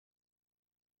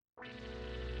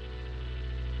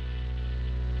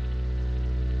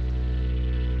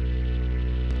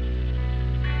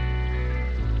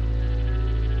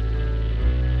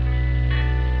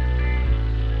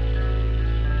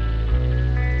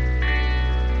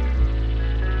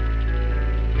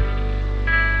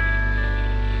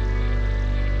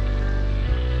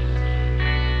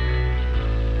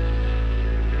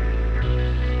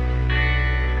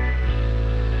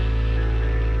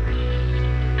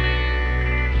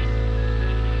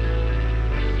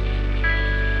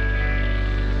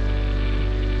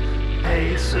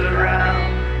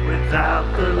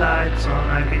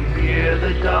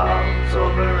fields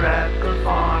over at the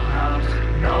farmhouse.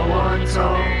 No one's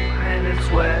home and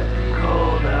it's wet and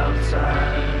cold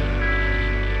outside.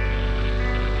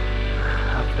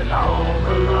 I've been home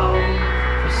alone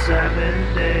for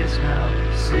 7 days now,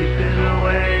 sleeping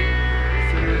away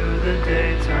through the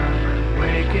daytime,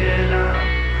 waking up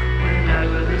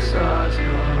whenever the stars come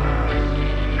out.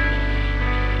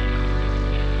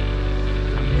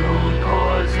 The moon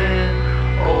pours in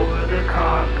over the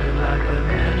carpet like I'm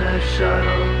in a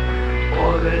shuttle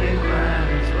orbiting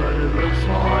planets, but it looks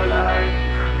more like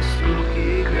a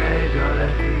spooky graveyard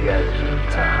at the edge of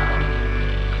town.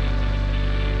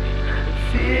 It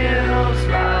feels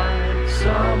like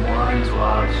someone's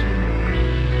watching me.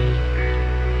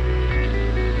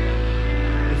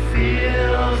 It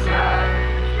feels like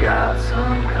I've got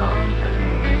some company.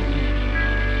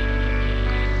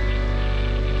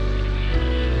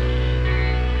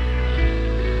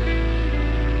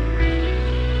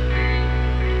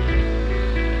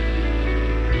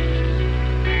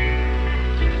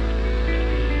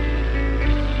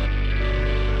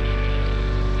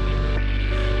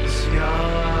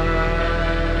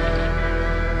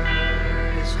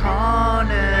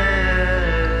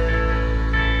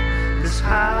 This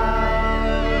house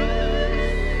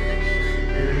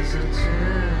is a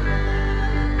tomb.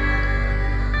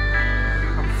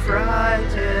 I'm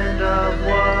frightened of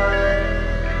what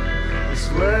is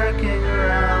lurking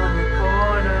around the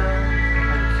corner.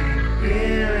 I keep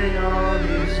hearing all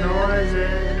these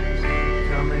noises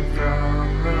coming from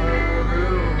the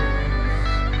rooms.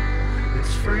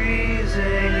 It's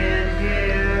freezing in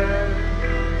here,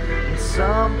 and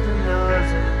something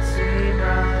doesn't seem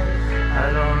right. I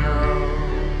don't know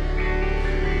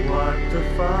what the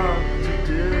fuck to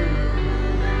do.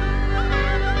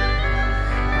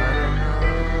 I don't know.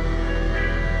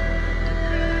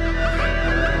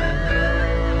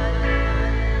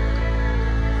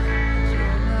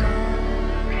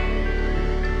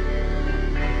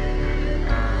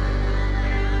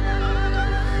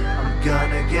 I'm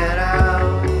gonna get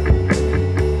out.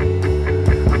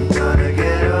 I'm gonna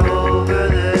get over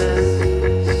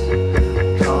this.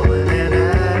 Calling an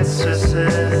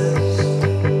exorcist.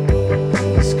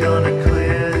 He's gonna